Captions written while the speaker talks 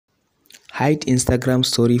Hide Instagram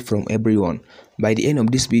story from everyone. By the end of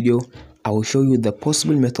this video, I will show you the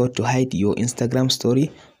possible method to hide your Instagram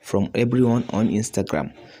story from everyone on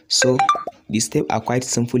Instagram. So the steps are quite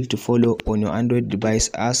simple to follow on your Android device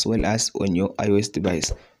as well as on your iOS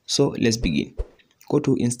device. So let's begin. Go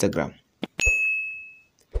to Instagram.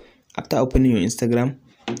 After opening your Instagram,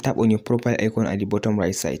 tap on your profile icon at the bottom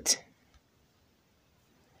right side.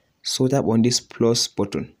 So tap on this plus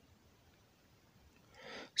button.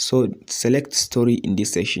 So select story in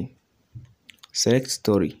this section. Select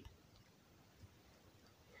story.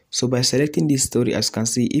 So by selecting this story, as you can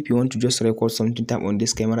see, if you want to just record something, tap on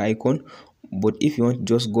this camera icon. But if you want to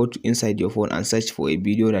just go to inside your phone and search for a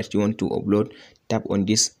video that you want to upload, tap on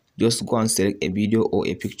this. Just go and select a video or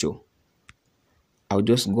a picture. I'll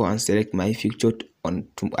just go and select my picture on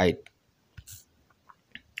to hide.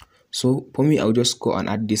 So for me, I'll just go and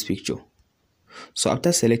add this picture. So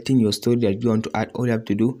after selecting your story that you want to add, all you have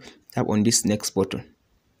to do, tap on this next button.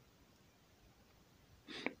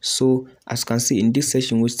 So as you can see in this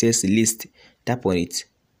section which says list, tap on it.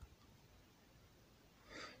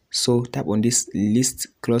 So tap on this list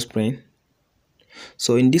close friend.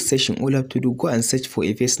 So in this section, all you have to do, go and search for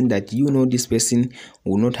a person that you know this person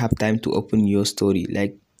will not have time to open your story,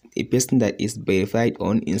 like a person that is verified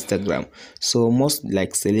on Instagram. So most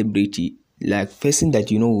like celebrity, like person that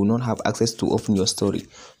you know will not have access to open your story.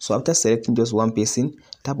 So after selecting just one person,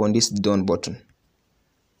 tap on this done button.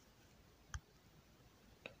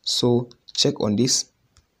 So check on this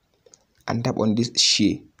and tap on this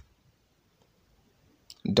share.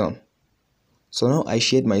 Done. So now I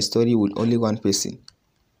shared my story with only one person.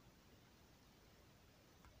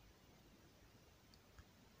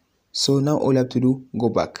 So now all you have to do, go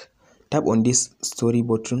back, tap on this story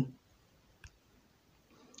button.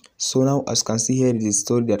 So now as you can see here is the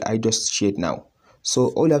story that I just shared now. So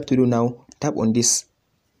all you have to do now, tap on this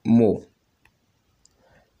more.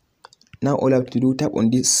 Now all you have to do, tap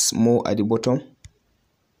on this more at the bottom.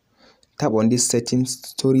 Tap on this settings,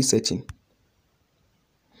 story setting.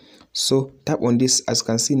 So tap on this, as you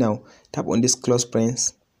can see now, tap on this close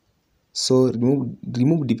friends. So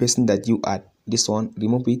remove the person that you add, this one,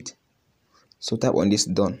 remove it. So tap on this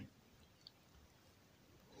done.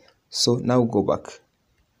 So now go back.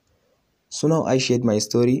 So now I shared my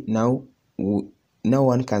story. Now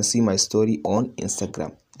one can see my story on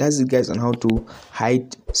Instagram. That's it guys on how to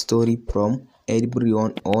hide story from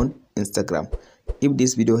everyone on Instagram. If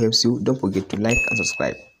this video helps you, don't forget to like and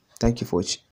subscribe. Thank you for watching.